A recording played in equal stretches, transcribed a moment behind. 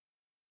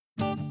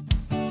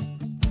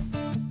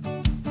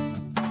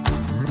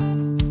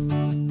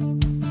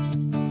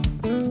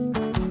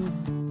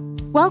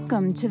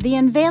Welcome to the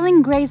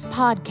Unveiling Grace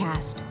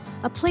podcast,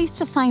 a place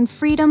to find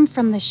freedom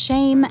from the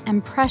shame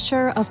and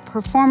pressure of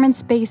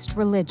performance-based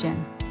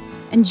religion.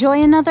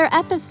 Enjoy another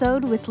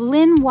episode with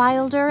Lynn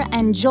Wilder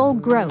and Joel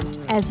Grote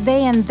as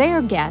they and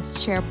their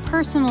guests share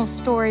personal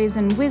stories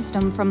and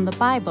wisdom from the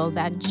Bible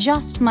that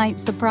just might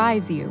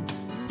surprise you.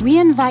 We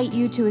invite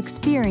you to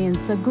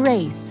experience a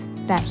grace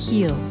that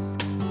heals.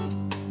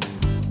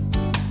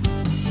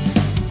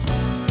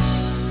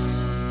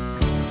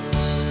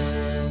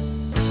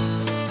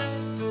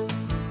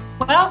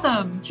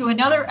 Welcome to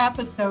another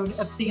episode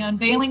of the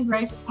Unveiling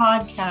Grace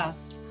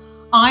podcast.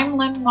 I'm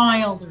Lynn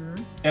Wilder.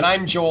 And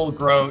I'm Joel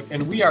Grote,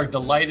 and we are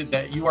delighted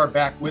that you are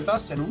back with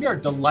us, and we are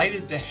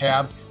delighted to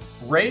have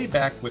Ray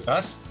back with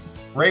us.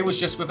 Ray was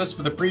just with us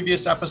for the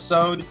previous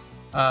episode,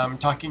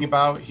 talking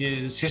about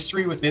his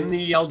history within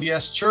the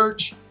LDS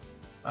Church.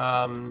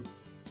 A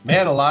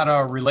lot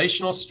of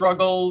relational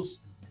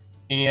struggles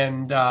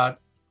and a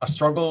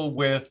struggle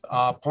with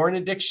porn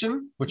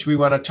addiction, which we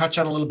want to touch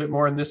on a little bit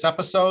more in this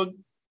episode.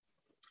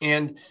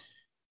 And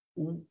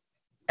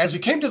as we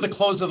came to the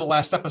close of the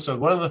last episode,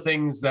 one of the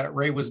things that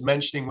Ray was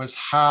mentioning was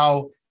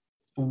how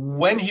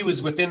when he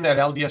was within that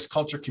LDS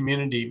culture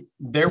community,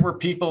 there were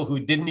people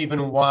who didn't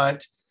even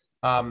want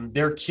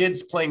their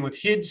kids playing with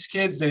his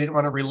kids. They didn't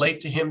want to relate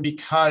to him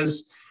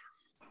because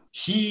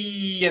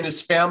he and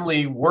his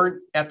family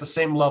weren't at the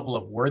same level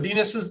of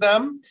worthiness as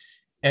them.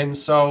 And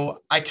so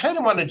I kind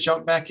of want to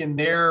jump back in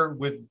there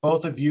with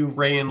both of you,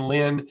 Ray and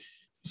Lynn.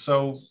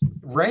 So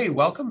Ray,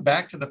 welcome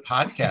back to the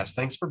podcast.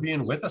 Thanks for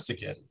being with us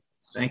again.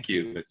 Thank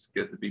you. It's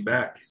good to be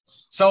back.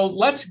 So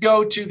let's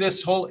go to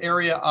this whole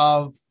area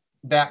of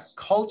that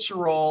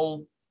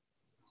cultural.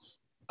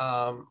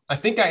 I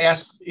think I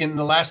asked in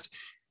the last,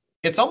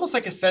 it's almost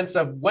like a sense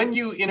of when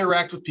you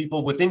interact with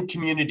people within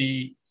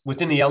community,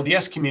 within the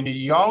LDS community,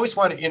 you always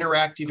want to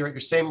interact either at your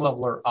same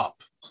level or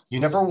up. You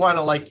never want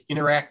to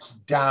interact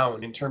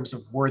down in terms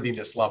of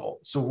worthiness level.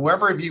 So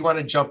whoever of you want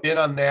to jump in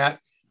on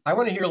that, I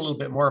want to hear a little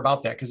bit more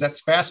about that because that's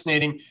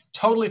fascinating,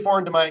 totally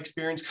foreign to my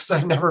experience because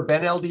I've never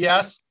been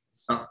LDS.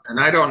 And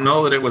I don't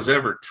know that it was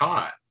ever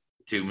taught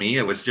to me.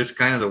 It was just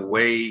kind of the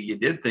way you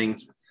did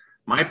things.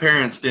 My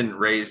parents didn't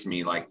raise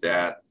me like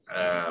that.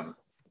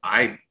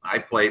 I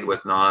played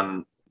with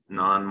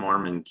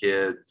non-Mormon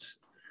kids,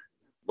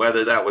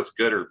 whether that was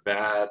good or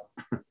bad.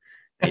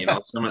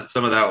 Some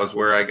of that was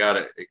where I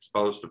got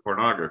exposed to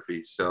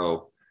pornography.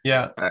 So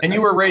yeah, and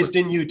you were raised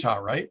in Utah,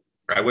 right?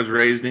 I was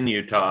raised in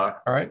Utah.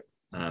 All right.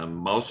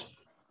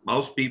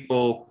 Most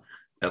people,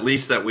 at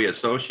least that we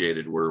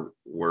associated, were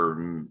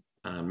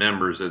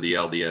members of the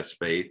LDS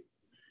faith,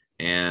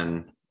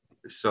 and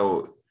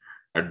so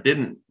I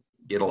didn't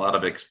get a lot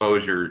of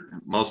exposure.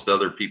 Most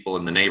other people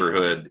in the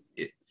neighborhood,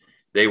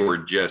 they were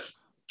just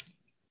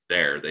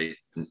there.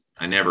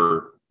 I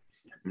never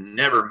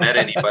met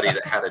anybody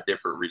that had a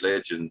different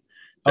religion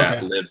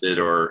that lived it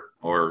or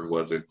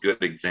was a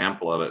good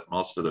example of it.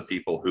 Most of the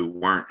people who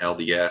weren't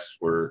LDS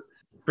were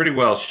pretty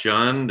well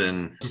shunned,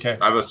 and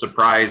I was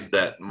surprised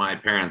that my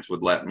parents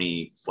would let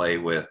me play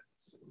with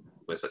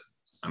it.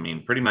 I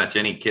mean, pretty much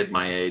any kid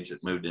my age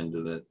that moved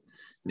into the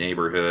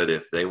neighborhood,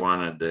 if they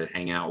wanted to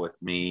hang out with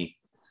me,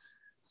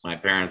 my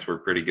parents were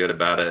pretty good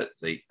about it.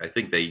 I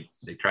think they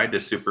tried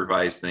to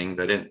supervise things.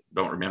 I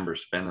don't remember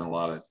spending a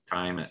lot of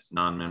time at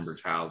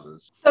non-members'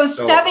 houses. So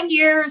 7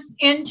 years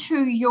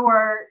into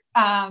your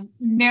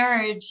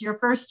marriage, your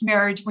first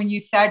marriage, when you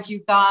said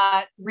you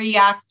got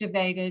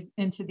reactivated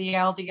into the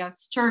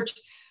LDS Church,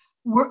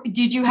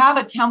 did you have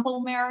a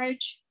temple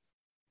marriage?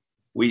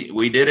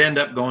 We did end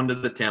up going to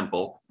the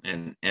temple,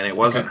 and it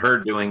wasn't her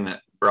doing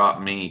that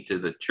brought me to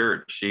the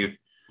church.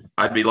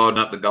 I'd be loading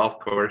up the golf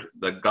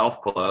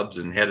clubs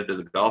and headed to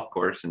the golf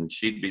course, and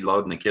she'd be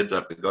loading the kids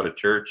up to go to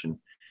church, and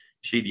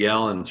she'd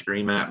yell and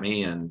scream at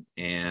me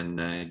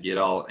and get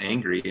all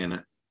angry.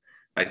 And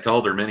I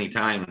told her many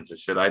times, I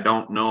said, I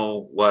don't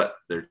know what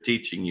they're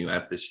teaching you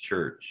at this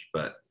church,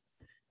 but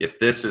if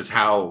this is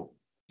how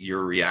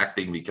you're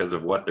reacting because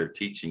of what they're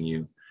teaching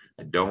you,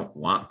 I don't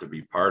want to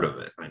be part of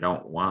it. I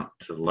don't want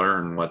to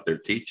learn what they're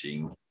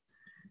teaching.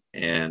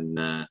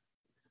 And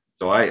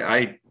so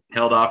I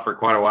held off for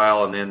quite a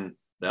while, and then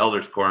the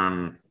Elders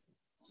Quorum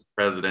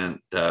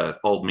president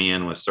pulled me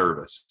in with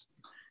service.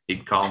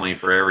 He'd call me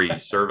for every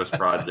service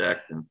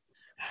project, and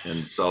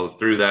so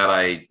through that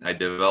I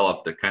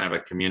developed a kind of a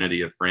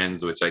community of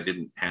friends, which I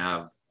didn't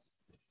have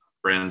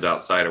friends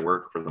outside of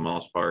work for the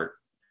most part.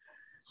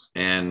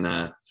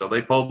 And so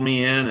they pulled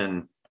me in,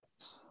 and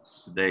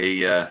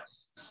they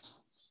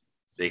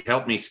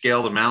helped me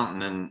scale the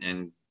mountain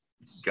and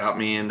got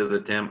me into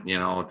the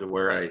temple, to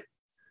where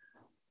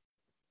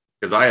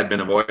because I had been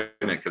avoiding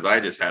it because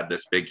I just had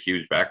this big,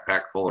 huge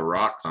backpack full of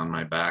rocks on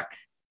my back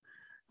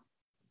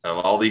of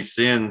all these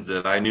sins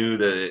that I knew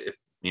that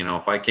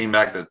if I came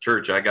back to the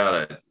church, I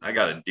gotta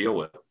deal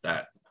with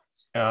that.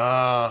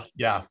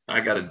 Yeah.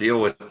 I got to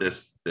deal with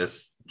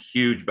this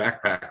huge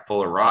backpack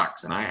full of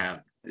rocks, and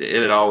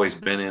it had always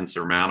been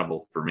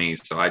insurmountable for me,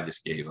 so I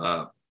just gave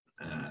up.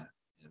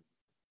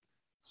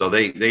 so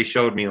they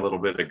showed me a little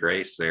bit of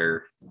grace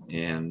there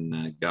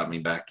and got me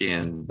back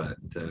in, but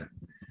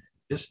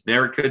just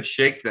never could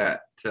shake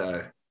that.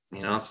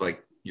 It's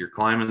like you're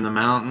climbing the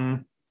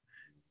mountain,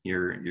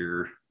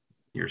 you're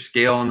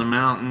scaling the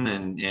mountain,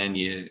 and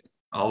you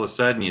all of a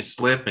sudden you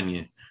slip and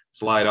you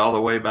slide all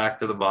the way back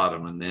to the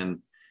bottom, and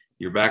then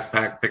your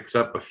backpack picks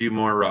up a few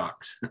more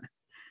rocks.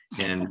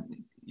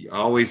 And you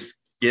always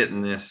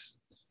getting this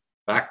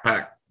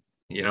backpack,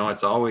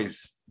 it's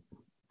always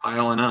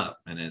piling up,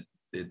 and it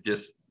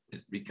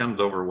becomes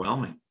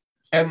overwhelming.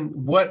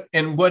 And what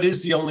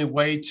is the only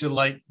way to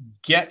like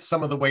get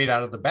some of the weight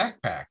out of the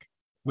backpack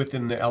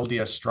within the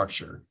LDS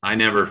structure? I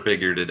never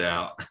figured it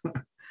out.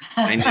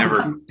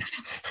 That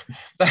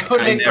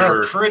would make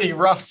for a pretty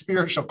rough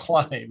spiritual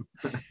climb.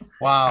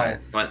 Wow.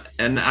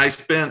 And I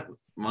spent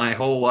my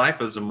whole life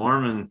as a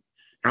Mormon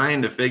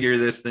trying to figure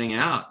this thing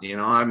out.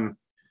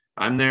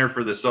 I'm there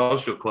for the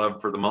social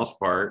club for the most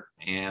part,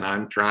 and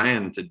I'm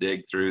trying to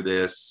dig through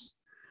this.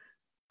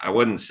 I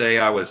wouldn't say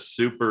I was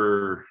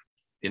super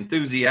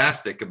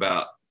enthusiastic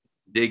about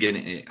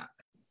digging.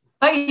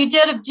 But you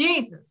did of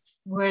Jesus,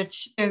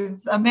 which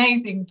is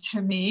amazing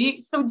to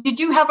me. So did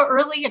you have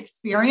early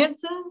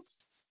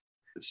experiences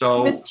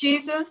with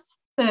Jesus?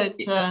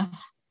 I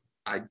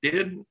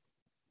did.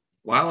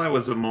 While I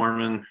was a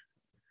Mormon,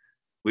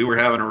 we were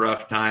having a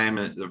rough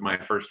time, my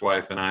first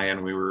wife and I,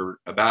 and we were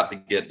about to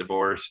get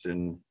divorced,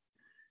 and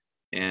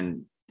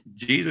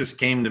Jesus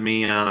came to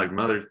me on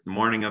the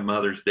morning of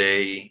Mother's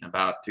Day,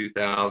 about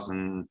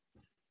 2000,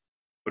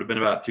 would have been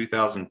about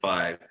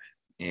 2005.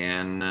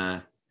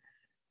 And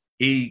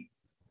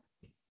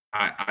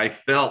I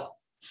felt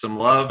some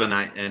love,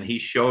 and he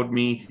showed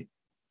me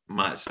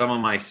some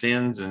of my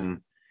sins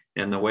and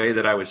the way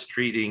that I was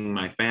treating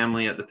my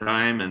family at the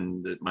time,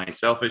 and my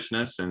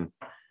selfishness. And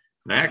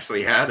I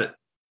actually had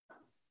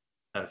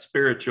a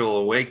spiritual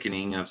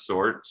awakening of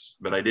sorts,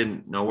 but I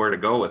didn't know where to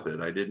go with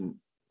it. I didn't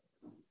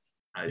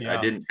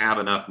have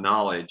enough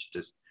knowledge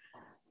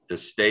to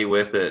stay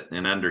with it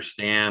and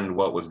understand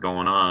what was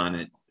going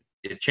on.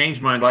 It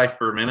changed my life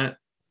for a minute,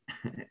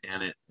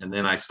 and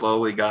then I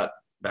slowly got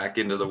back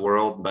into the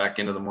world, back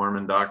into the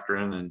Mormon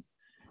doctrine,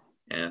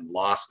 and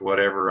lost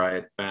whatever I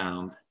had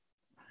found.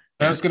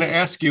 I was going to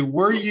ask you,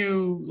 were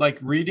you like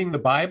reading the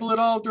Bible at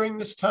all during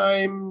this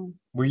time?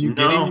 Were you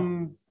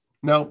getting...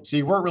 No, so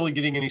you weren't really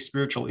getting any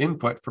spiritual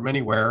input from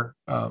anywhere.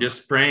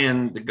 Just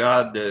praying to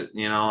God that,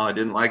 I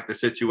didn't like the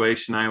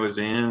situation I was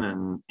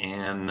in,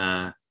 and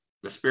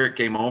the Spirit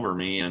came over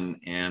me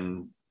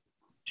and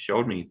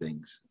showed me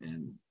things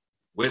and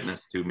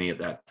witnessed to me at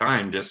that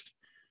time. Just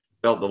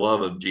felt the love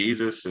of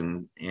Jesus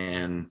and.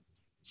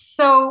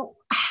 So,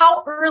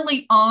 how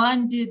early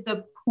on did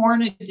the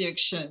porn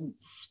addiction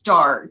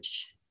start?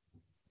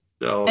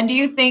 And do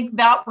you think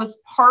that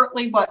was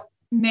partly what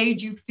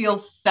made you feel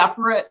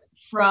separate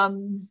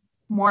from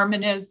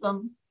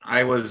Mormonism?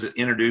 I was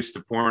introduced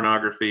to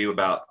pornography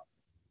about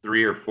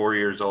 3 or 4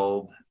 years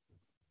old.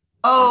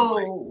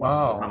 Oh,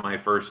 wow. One of my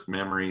first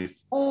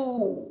memories.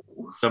 Oh.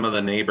 Some of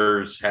the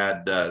neighbors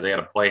had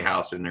a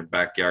playhouse in their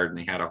backyard, and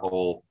they had a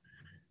whole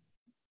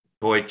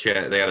toy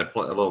chest. They had a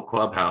little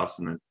clubhouse,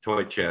 and the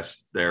toy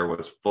chest there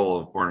was full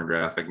of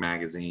pornographic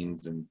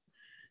magazines.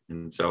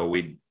 And so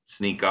we'd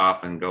sneak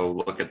off and go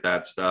look at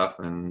that stuff.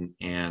 And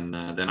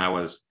then I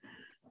was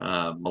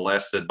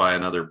molested by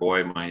another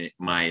boy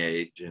my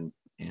age,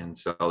 and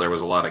so there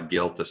was a lot of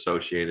guilt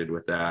associated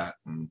with that,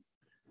 and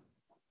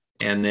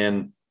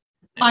then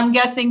I'm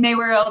guessing they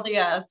were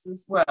LDS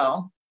as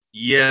well.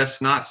 Yes,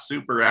 not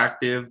super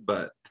active,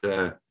 but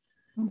a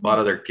lot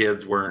of their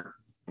kids weren't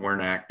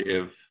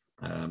active.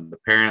 The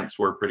parents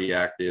were pretty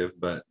active,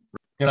 but.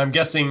 And I'm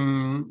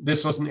guessing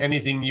this wasn't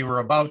anything you were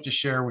about to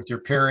share with your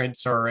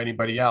parents or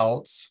anybody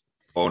else.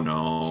 Oh,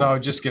 no. So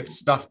just get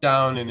stuffed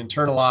down and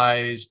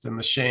internalized, and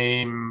the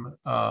shame.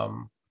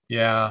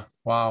 Yeah.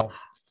 Wow.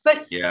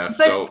 But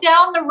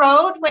down the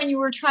road, when you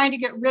were trying to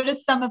get rid of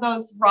some of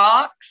those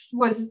rocks,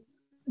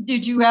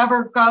 did you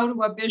ever go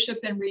to a bishop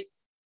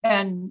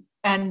and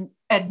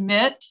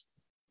admit?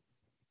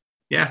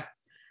 Yeah.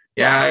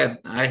 I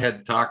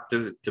had talked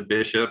to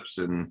bishops,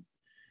 and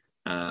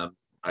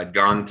I'd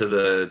gone to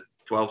the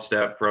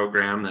 12-step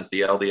program that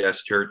the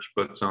LDS Church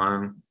puts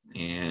on,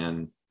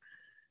 and.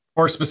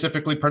 Or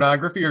specifically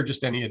pornography, or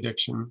just any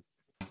addiction?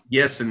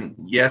 Yes and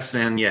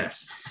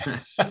yes.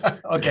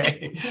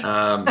 Okay.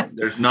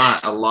 There's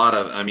not a lot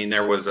of,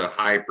 there was a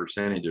high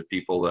percentage of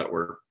people that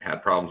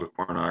had problems with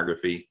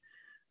pornography.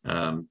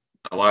 A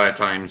lot of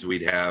times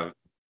we'd have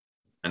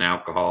an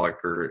alcoholic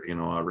or,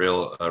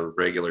 a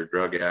regular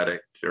drug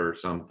addict or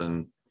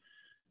something.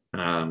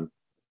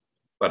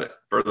 But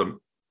for the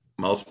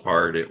most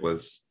part, it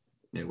was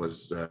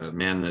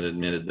men that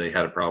admitted they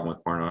had a problem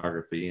with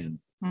pornography, and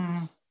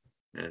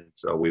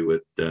so we would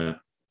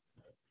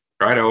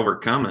try to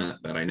overcome it,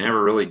 but I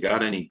never really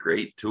got any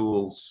great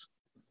tools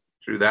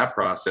through that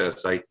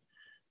process. I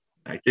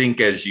think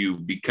as you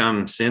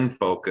become sin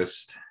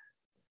focused,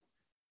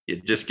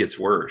 it just gets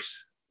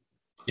worse.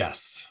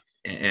 Yes.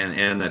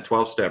 And the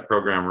 12-step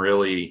program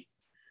really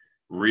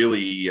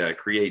really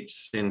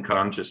creates sin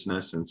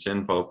consciousness and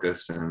sin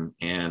focus,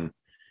 and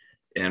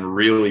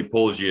really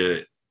pulls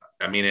you.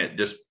 I mean, it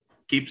just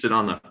keeps it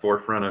on the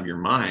forefront of your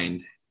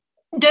mind.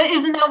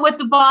 Isn't that what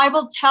the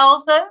Bible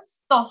tells us?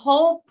 The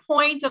whole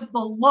point of the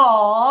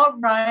law,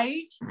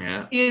 right?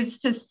 Yeah. Is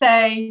to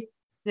say,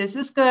 this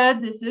is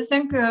good, this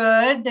isn't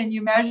good. Then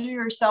you measure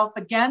yourself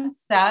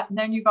against that. And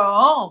then you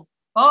go,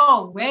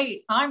 oh,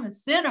 wait, I'm a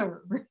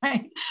sinner,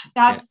 right?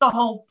 That's the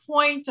whole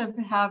point of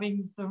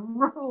having the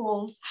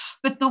rules.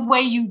 But the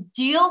way you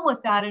deal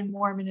with that in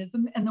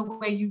Mormonism and the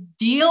way you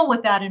deal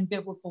with that in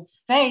biblical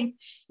faith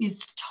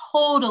is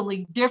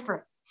totally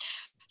different.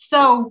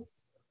 So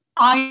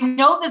I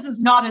know this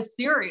is not as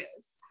serious,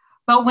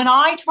 but when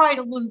I try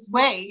to lose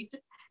weight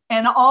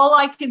and all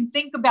I can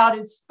think about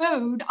is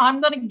food,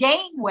 I'm going to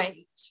gain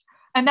weight.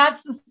 And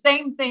that's the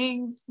same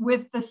thing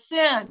with the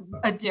sin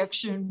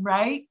addiction,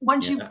 right?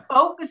 Once you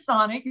focus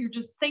on it, you're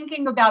just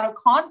thinking about it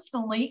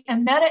constantly,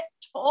 and then it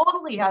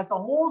totally has a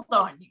hold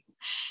on you.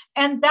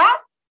 And that,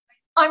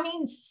 I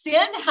mean,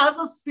 sin has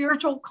a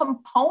spiritual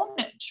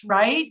component,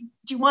 right?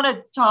 Do you want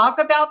to talk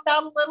about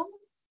that a little?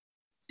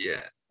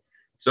 Yeah.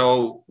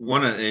 So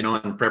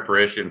in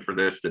preparation for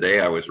this today,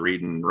 I was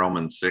reading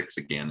Romans 6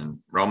 again, and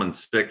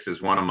Romans 6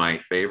 is one of my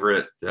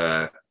favorite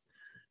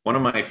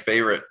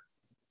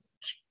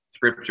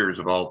scriptures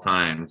of all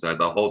times.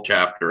 The whole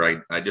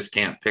chapter, I just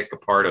can't pick a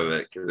part of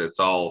it because it's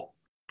all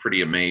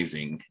pretty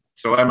amazing.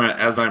 So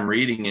as I'm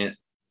reading it,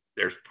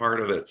 there's part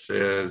of it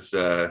says,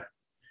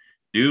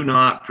 do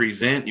not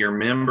present your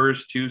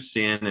members to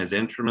sin as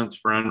instruments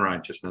for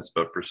unrighteousness,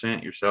 but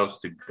present yourselves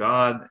to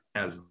God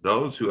as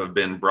those who have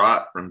been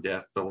brought from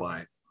death to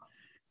life,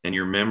 and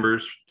your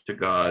members to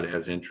God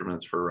as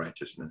instruments for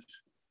righteousness.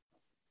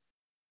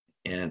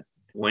 And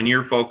when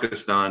you're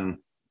focused on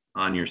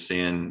your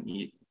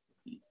sin,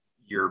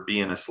 you're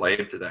being a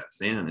slave to that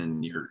sin,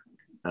 and you're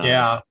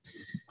Now,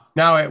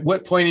 at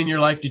what point in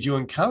your life did you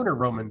encounter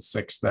Romans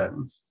 6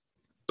 then?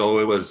 So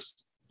it was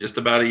just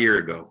about a year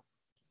ago.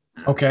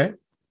 Okay.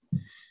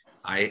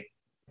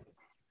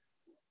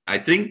 I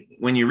think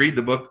when you read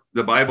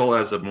the Bible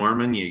as a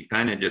Mormon, you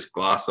kind of just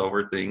gloss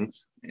over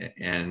things,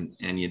 and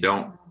you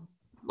don't,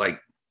 like,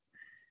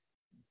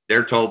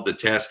 they're told to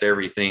test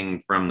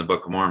everything from the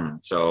Book of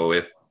Mormon. So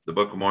if the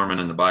Book of Mormon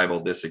and the Bible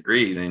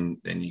disagree, then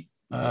the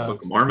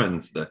Book of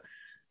Mormon's the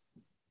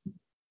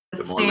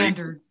more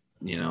standard,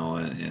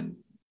 and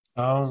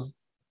oh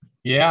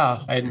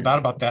yeah, I hadn't thought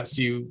about that.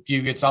 So you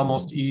it's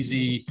almost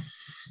easy,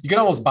 you can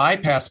almost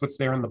bypass what's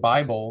there in the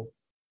Bible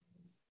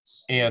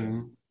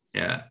and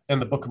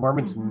the Book of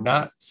Mormon's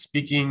not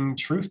speaking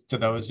truth to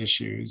those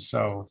issues.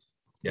 So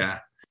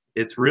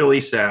it's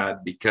really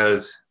sad,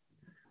 because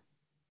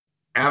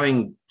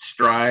having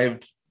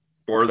strived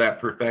for that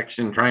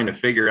perfection, trying to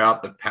figure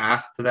out the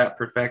path to that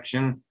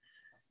perfection,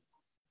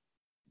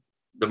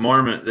 the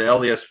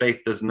LDS faith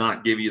does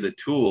not give you the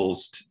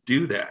tools to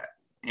do that.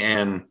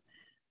 And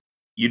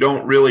you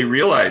don't really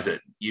realize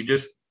it. You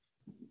just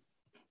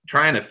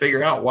trying to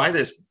figure out why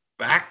this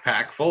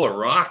backpack full of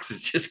rocks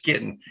is just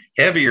getting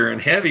heavier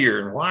and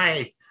heavier. And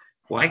why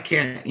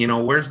can't,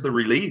 where's the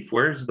relief?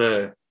 Where's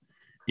the,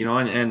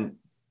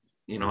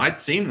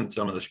 I'd seen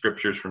some of the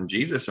scriptures from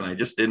Jesus, and I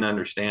just didn't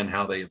understand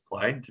how they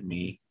applied to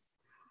me.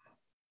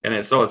 And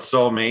it's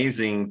so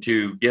amazing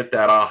to get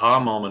that aha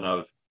moment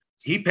of,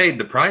 he paid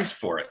the price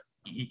for it.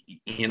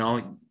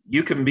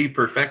 You can be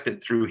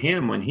perfected through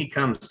him when he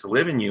comes to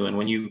live in you. And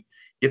when you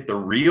get the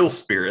real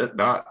spirit,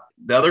 not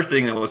the other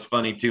thing that was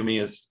funny to me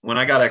is when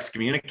I got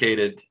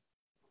excommunicated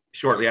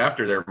shortly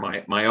after there,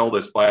 my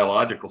oldest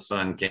biological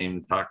son came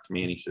and talked to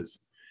me, and he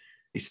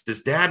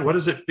says, Dad, what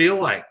does it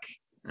feel like?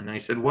 And I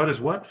said, what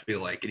does what feel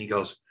like? And he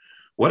goes,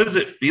 what does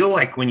it feel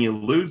like when you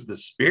lose the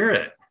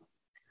spirit?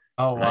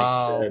 Oh,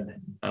 wow.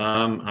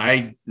 And I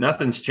said,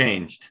 nothing's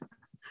changed.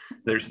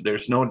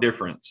 There's no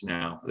difference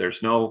now.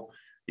 There's no,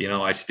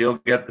 I still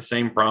get the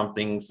same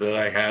promptings that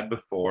I had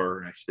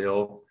before. I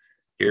still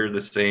hear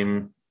the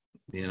same,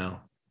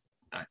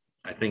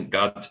 I think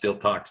God still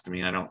talks to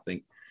me. I don't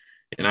think,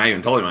 and I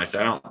even told him, I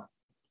said,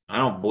 I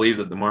don't believe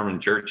that the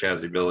Mormon Church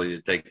has the ability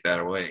to take that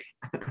away.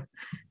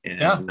 And,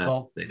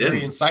 they didn't.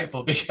 Very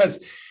insightful,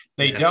 because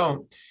they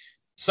don't.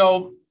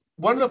 So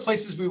one of the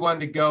places we wanted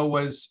to go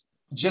was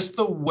just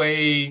the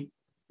way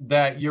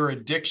that your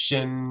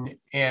addiction,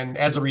 and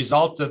as a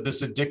result of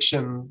this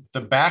addiction,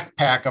 the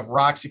backpack of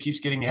rocks that keeps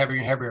getting heavier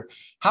and heavier,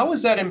 how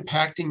is that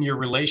impacting your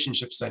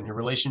relationships then? Your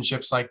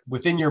relationships, like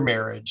within your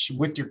marriage,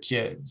 with your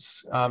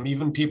kids,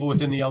 even people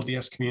within the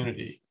LDS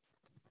community?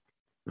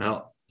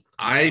 Well,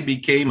 I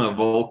became a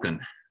Vulcan.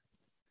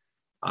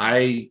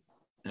 I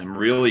am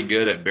really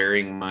good at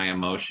burying my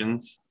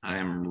emotions. I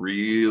am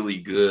really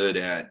good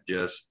at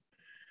just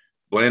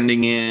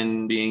blending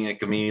in, being a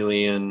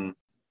chameleon.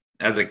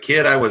 As a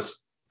kid, I was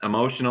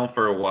emotional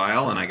for a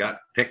while, and I got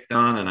picked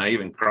on, and I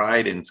even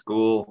cried in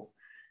school,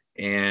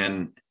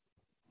 and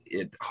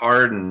it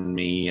hardened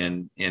me,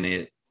 and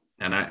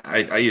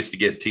I used to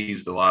get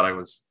teased a lot.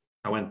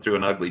 I went through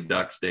an ugly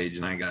duck stage,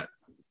 and I got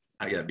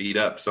beat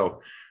up.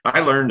 So I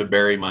learned to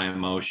bury my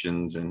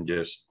emotions and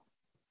just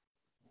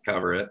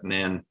cover it. And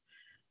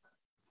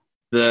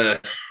then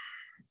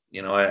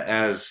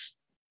as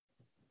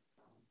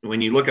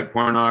when you look at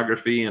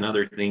pornography and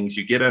other things,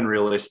 you get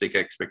unrealistic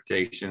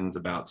expectations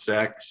about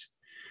sex.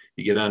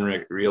 You get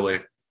unreal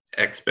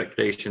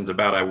expectations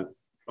about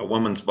a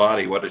woman's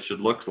body, what it should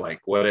look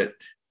like, what it,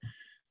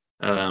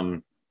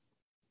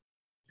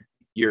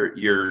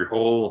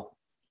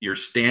 your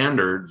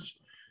standards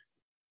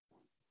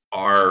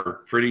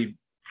are pretty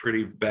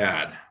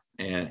bad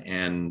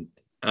and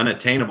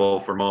unattainable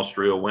for most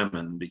real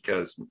women,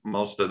 because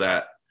most of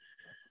that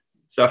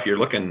stuff you're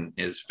looking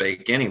is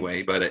fake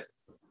anyway, but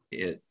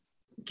it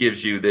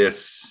gives you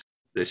this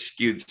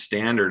skewed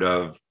standard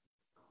of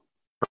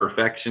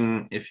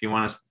perfection, if you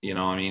want to,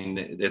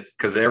 it's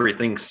because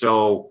everything's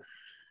so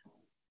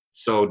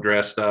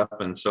dressed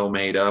up and so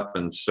made up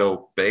and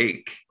so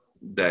fake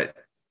that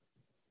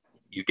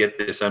you get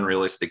this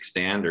unrealistic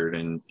standard,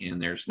 and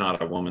there's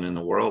not a woman in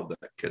the world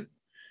that could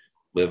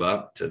live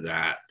up to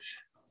that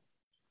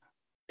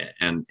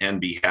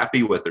and be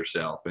happy with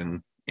herself.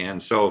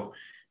 And so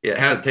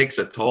it takes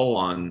a toll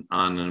on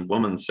a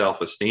woman's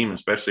self-esteem,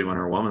 especially when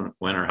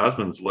her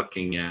husband's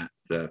looking at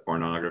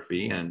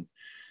pornography. And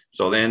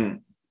so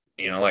then,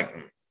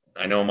 like,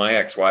 I know my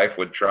ex-wife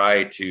would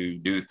try to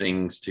do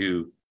things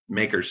to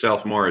make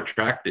herself more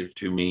attractive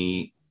to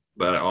me,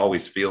 but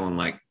always feeling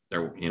like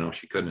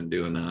she couldn't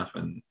do enough.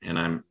 And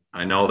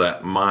I know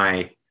that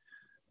my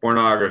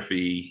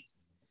pornography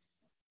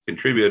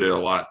contributed a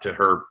lot to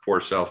her poor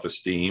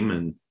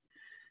self-esteem,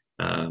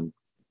 and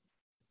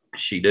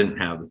she didn't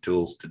have the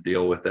tools to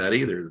deal with that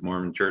either. The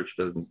Mormon Church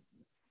doesn't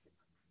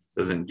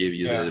give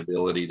you the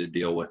ability to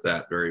deal with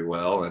that very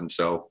well. And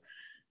so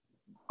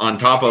on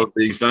top of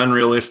these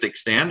unrealistic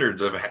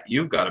standards of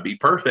you've got to be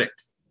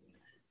perfect,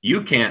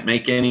 you can't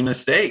make any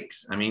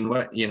mistakes. I mean,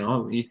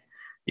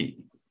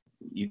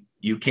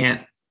 you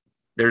can't,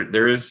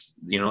 there is,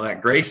 that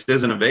grace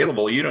isn't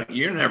available.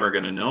 You're never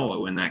going to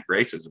know when that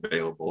grace is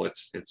available.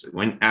 It's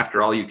when,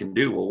 after all you can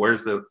do, well,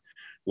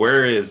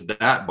 where is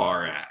that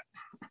bar at?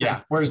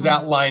 Yeah. Where's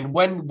that line?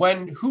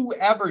 When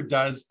whoever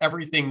does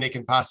everything they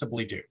can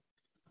possibly do,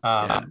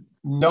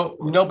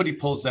 nobody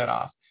pulls that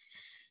off.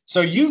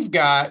 So you've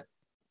got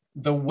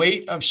the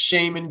weight of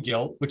shame and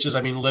guilt, which is,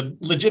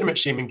 legitimate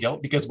shame and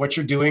guilt, because what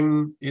you're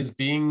doing is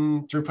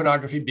through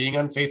pornography, being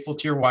unfaithful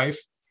to your wife.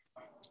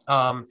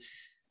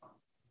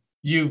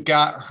 You've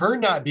got her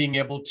not being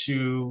able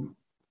to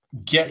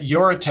get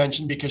your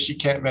attention because she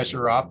can't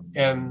measure up.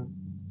 And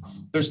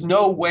there's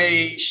no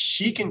way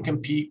she can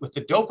compete with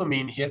the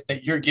dopamine hit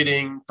that you're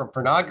getting from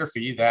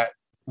pornography, that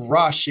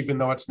rush, even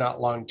though it's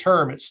not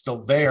long-term, it's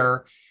still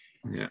there.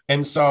 Yeah.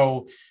 And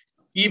so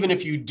even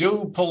if you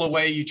do pull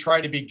away, you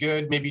try to be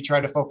good, maybe try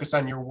to focus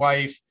on your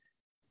wife,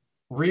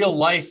 real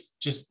life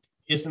just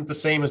isn't the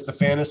same as the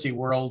fantasy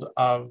world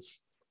of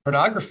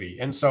pornography.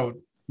 And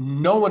so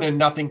no one and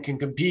nothing can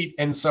compete.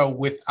 And so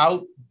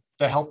without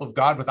the help of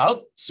God,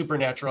 without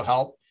supernatural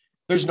help,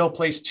 there's no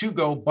place to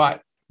go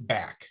but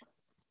back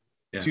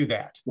to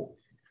that.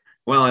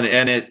 Well,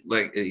 and it,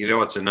 like,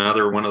 it's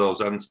another one of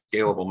those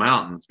unscalable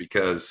mountains,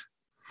 because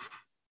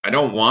I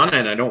don't want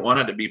it. I don't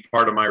want it to be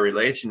part of my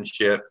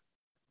relationship,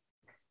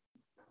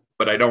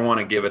 but I don't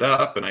want to give it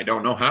up, and I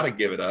don't know how to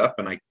give it up.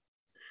 And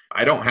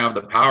I don't have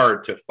the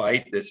power to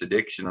fight this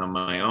addiction on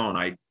my own.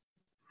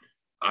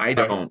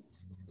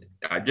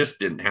 I just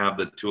didn't have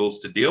the tools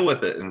to deal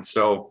with it. And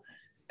so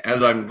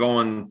as I'm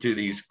going to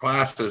these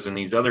classes and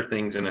these other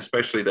things, and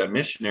especially that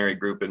missionary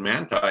group in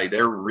Manti,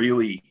 they're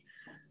really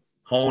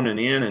honing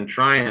in and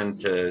trying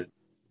to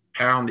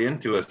pound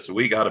into us.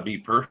 We got to be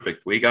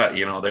perfect. We got,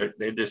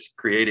 they're just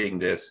creating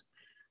this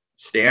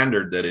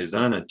standard that is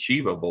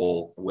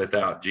unachievable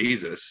without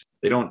Jesus.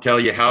 They don't tell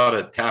you how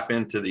to tap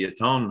into the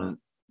atonement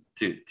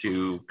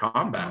to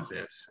combat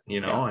this,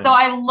 So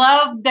I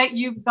love that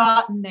you've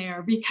gotten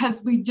there,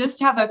 because we just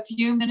have a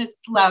few minutes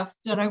left,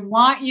 and I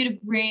want you to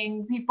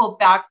bring people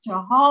back to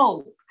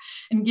hope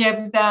and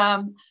give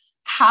them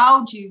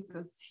how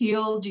Jesus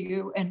healed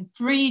you and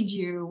freed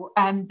you,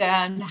 and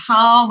then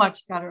how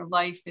much better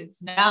life is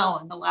now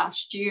in the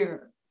last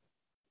year.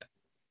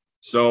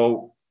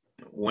 So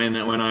when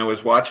I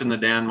was watching the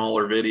Dan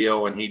Mohler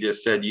video, and he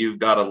just said, you've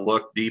got to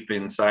look deep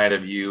inside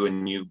of you,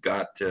 and you've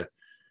got to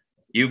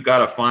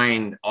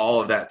find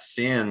all of that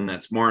sin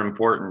that's more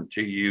important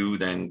to you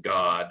than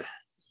God.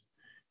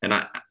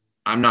 And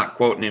I'm not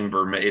quoting him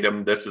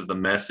verbatim. This is the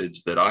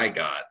message that I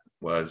got,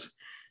 was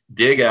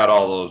dig out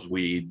all those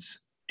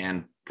weeds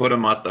and put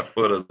them at the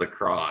foot of the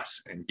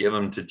cross and give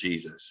them to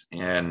Jesus,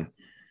 and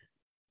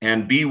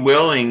be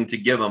willing to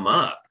give them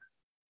up,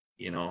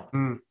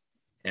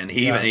 And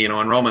he, in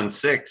Romans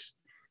 6,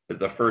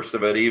 the first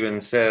of it even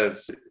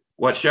says,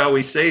 what shall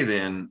we say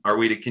then? Are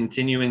we to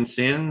continue in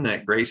sin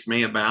that grace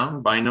may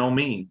abound? By no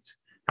means.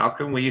 How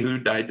can we who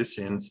died to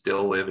sin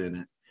still live in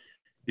it?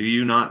 Do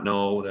you not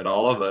know that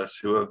all of us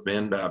who have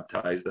been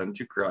baptized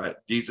unto Christ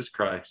Jesus,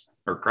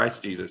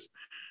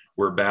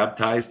 were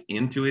baptized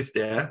into his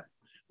death?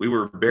 We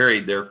were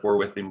buried, therefore,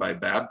 with him by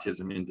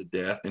baptism into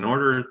death, in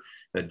order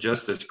that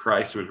just as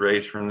Christ was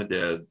raised from the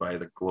dead by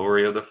the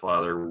glory of the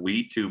Father,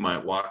 we too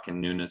might walk in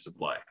newness of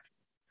life.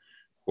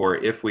 For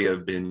if we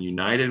have been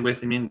united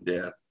with him in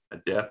death, a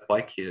death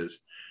like his,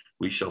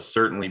 we shall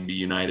certainly be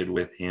united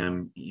with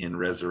him in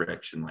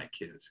resurrection like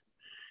his.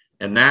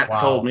 And that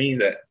told me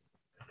that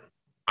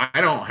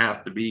I don't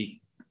have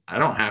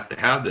to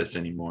have this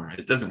anymore.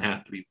 It doesn't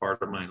have to be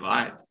part of my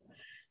life.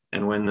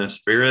 And when the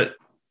Spirit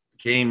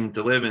came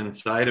to live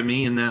inside of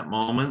me in that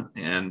moment,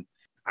 and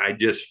I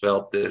just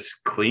felt this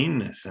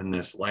cleanness and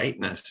this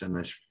lightness and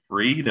this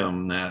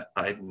freedom that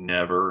I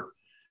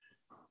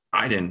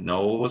didn't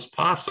know was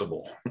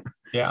possible.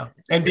 Yeah.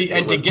 And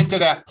to get to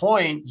that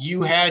point,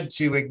 you had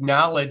to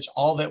acknowledge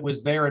all that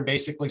was there and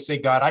basically say,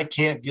 God, I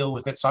can't deal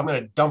with it, so I'm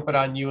going to dump it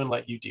on you and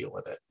let you deal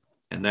with it.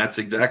 And that's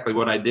exactly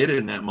what I did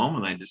in that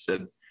moment. I just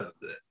said,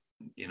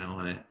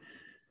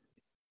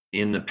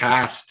 in the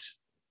past,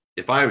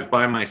 if I was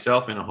by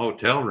myself in a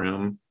hotel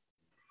room,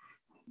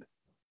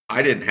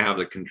 I didn't have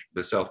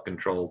the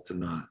self-control to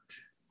not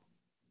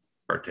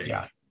partake.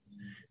 Yeah.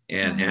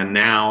 And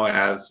now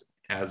as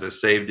a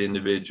saved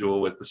individual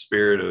with the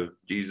Spirit of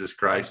Jesus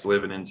Christ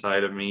living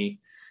inside of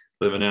me,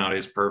 living out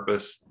his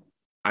purpose,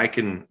 I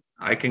can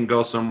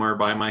go somewhere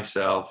by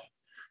myself.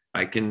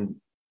 I can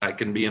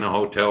be in a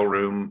hotel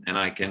room and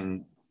I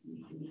can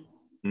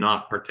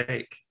not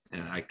partake,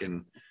 and I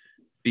can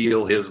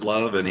feel his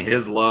love, and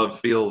his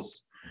love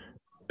feels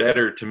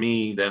better to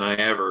me than I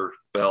ever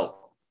felt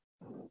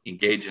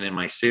engaging in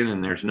my sin,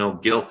 and there's no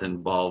guilt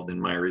involved in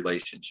my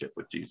relationship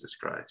with Jesus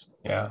Christ.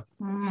 Yeah.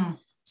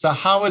 So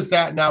how has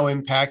that now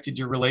impacted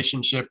your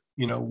relationship,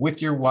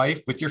 with your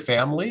wife, with your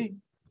family,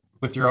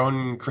 with your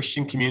own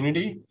Christian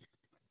community?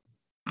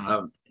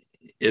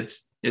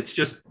 It's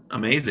just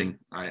amazing.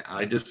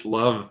 I just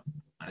love,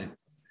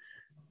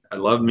 I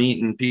love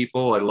meeting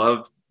people. I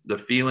love the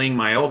feeling.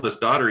 My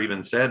oldest daughter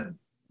even said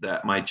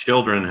that my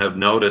children have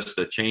noticed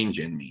a change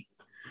in me.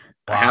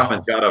 Wow. I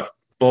haven't got a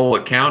full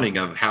accounting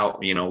of how,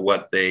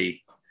 what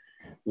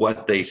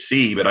they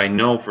see, but I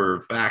know for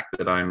a fact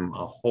that I'm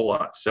a whole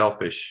lot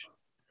selfish,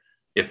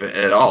 if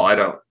at all.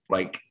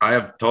 I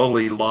have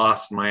totally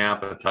lost my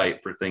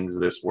appetite for things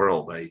of this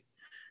world. I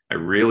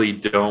really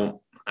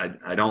don't,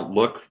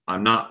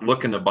 I'm not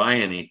looking to buy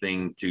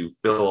anything to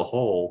fill a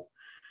hole.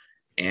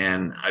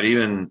 And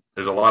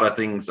there's a lot of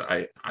things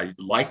I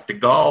like to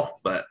golf,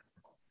 but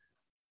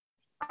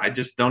I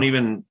just don't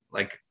even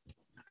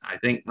I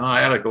think,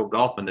 I ought to go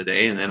golfing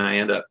today. And then I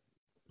end up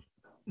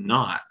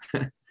not.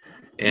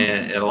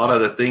 and a lot of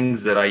the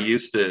things that I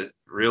used to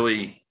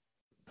really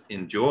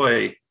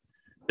enjoy,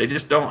 they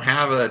just don't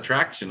have an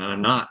attraction. And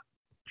I'm not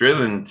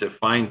driven to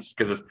find,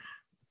 because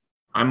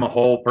I'm a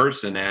whole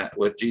person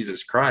with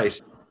Jesus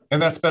Christ.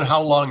 And that's been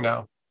how long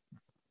now?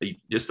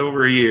 Just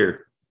over a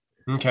year.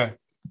 Okay,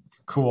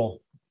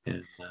 cool.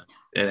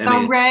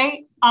 So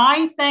Ray,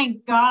 I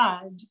thank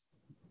God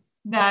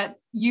that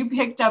you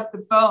picked up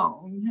the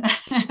phone,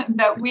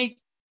 that we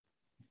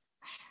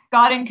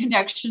got in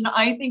connection.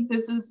 I think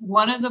this is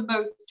one of the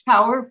most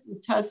powerful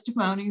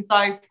testimonies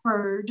I've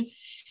heard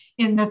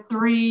in the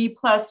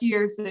 3+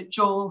 years that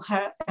Joel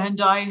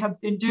and I have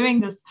been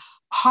doing this,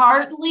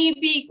 partly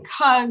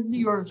because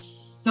you're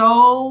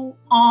so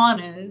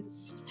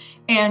honest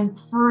and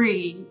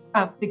free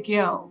of the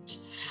guilt.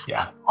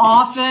 Yeah.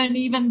 Often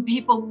even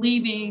people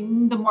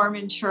leaving the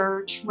Mormon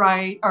church,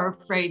 right, are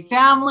afraid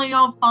family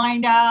will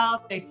find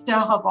out. They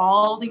still have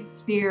all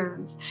these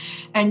fears.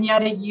 And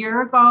yet a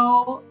year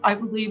ago, I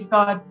believe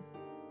God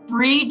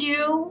freed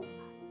you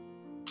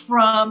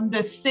from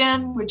the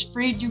sin, which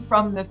freed you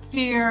from the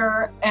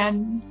fear.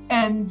 And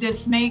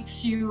this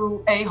makes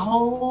you a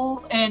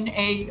whole and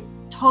a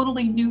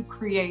totally new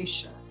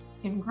creation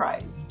in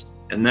Christ.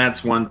 And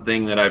that's one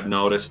thing that I've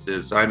noticed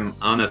is I'm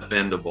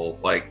unoffendable.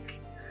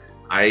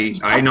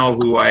 I know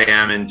who I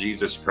am in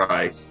Jesus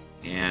Christ,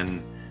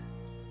 and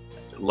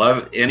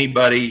love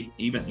anybody,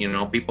 even,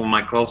 people,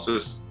 my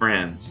closest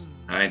friends.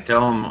 I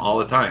tell them all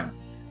the time,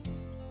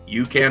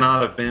 you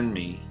cannot offend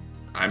me.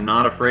 I'm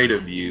not afraid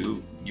of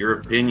you. Your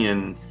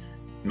opinion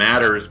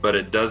matters, but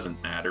it doesn't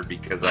matter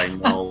because I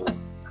know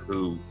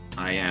who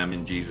I am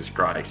in Jesus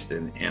Christ.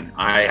 And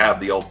I have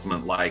the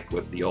ultimate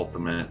with the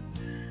ultimate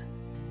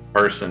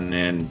person,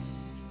 and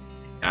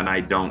I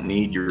don't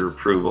need your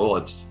approval.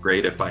 It's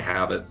great if I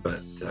have it,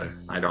 but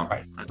I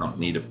don't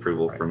need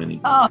approval from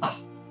anybody. Oh,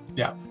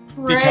 yeah,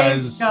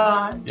 because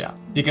God. Yeah,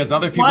 because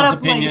other people's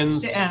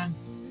opinions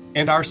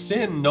and our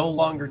sin no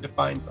longer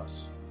defines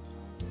us.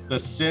 The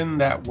sin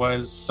that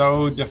was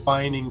so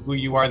defining who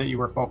you are, that you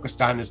were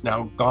focused on, is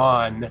now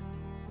gone,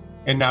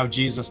 and now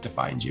Jesus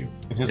defines you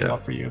and his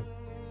love for you.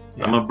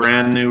 Yeah. I'm a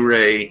brand new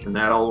Ray, and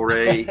that old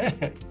Ray,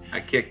 I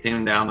kicked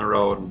him down the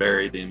road and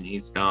buried him.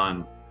 He's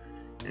gone.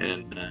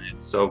 And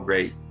it's so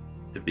great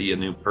to be a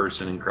new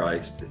person in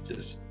Christ. It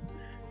just,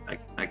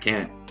 I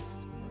can't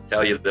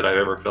tell you that I've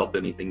ever felt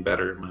anything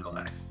better in my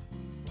life.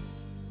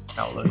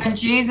 Hallelujah. And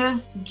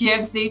Jesus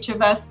gives each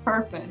of us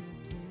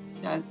purpose.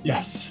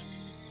 Yes.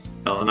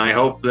 Well, and I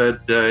hope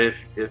that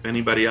if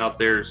anybody out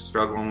there is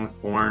struggling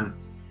with porn,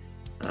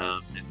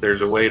 If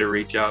there's a way to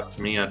reach out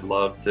to me, I'd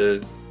love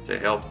to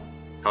help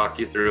talk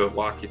you through it,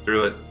 walk you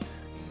through it.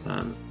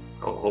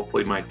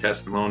 Hopefully my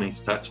testimony's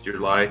touched your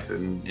life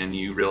and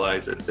you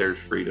realize that there's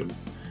freedom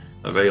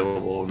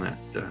available and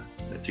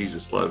that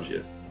Jesus loves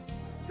you,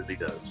 because he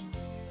does.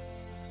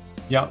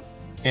 Yep.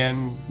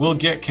 And we'll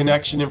get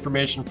connection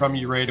information from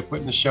you, Ray, to put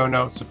in the show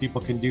notes so people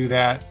can do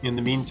that. In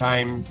the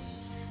meantime,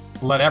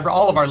 let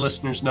all of our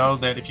listeners know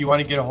that if you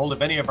want to get a hold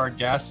of any of our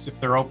guests, if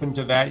they're open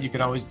to that, you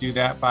can always do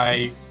that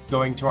by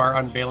going to our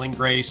Unveiling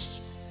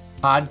Grace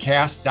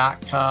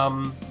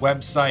podcast.com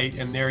website,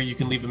 and there you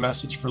can leave a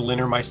message for Lynn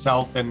or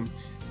myself, and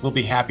we'll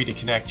be happy to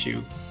connect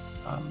you.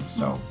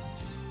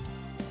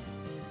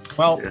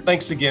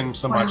 Thanks again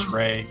so much,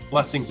 Ray.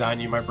 Blessings on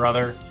you, my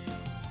brother.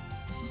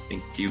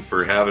 Thank you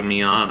for having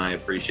me on. I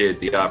appreciate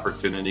the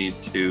opportunity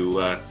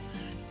to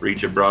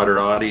reach a broader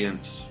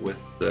audience with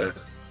the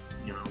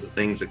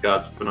things that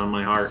God's put on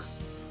my heart.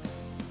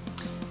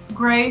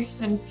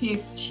 Grace and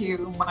peace to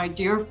you, my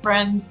dear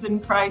friends in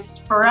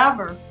Christ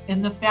forever,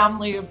 in the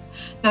family of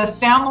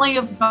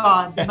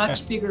God, the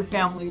much bigger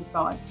family of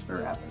God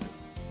forever.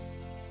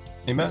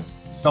 Amen.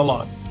 So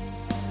long.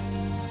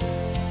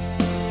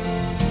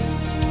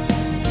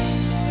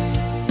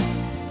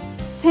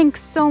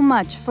 Thanks so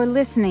much for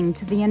listening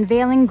to the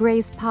Unveiling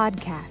Grace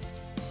podcast.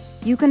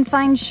 You can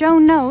find show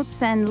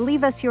notes and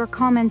leave us your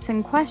comments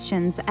and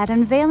questions at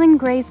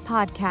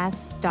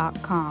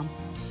unveilinggracepodcast.com.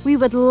 We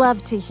would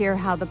love to hear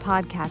how the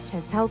podcast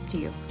has helped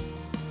you.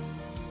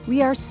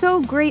 We are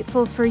so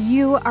grateful for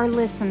you, our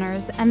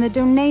listeners, and the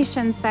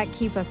donations that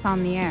keep us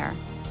on the air.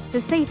 To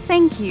say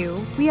thank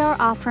you, we are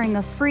offering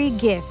a free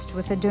gift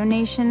with a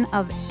donation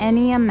of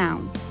any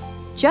amount.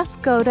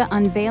 Just go to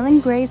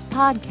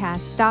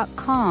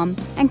unveilinggracepodcast.com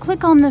and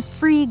click on the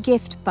free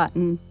gift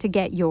button to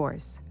get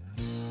yours.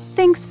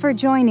 Thanks for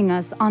joining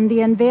us on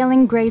the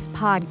Unveiling Grace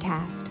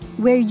podcast,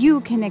 where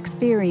you can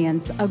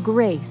experience a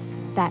grace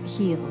that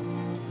heals.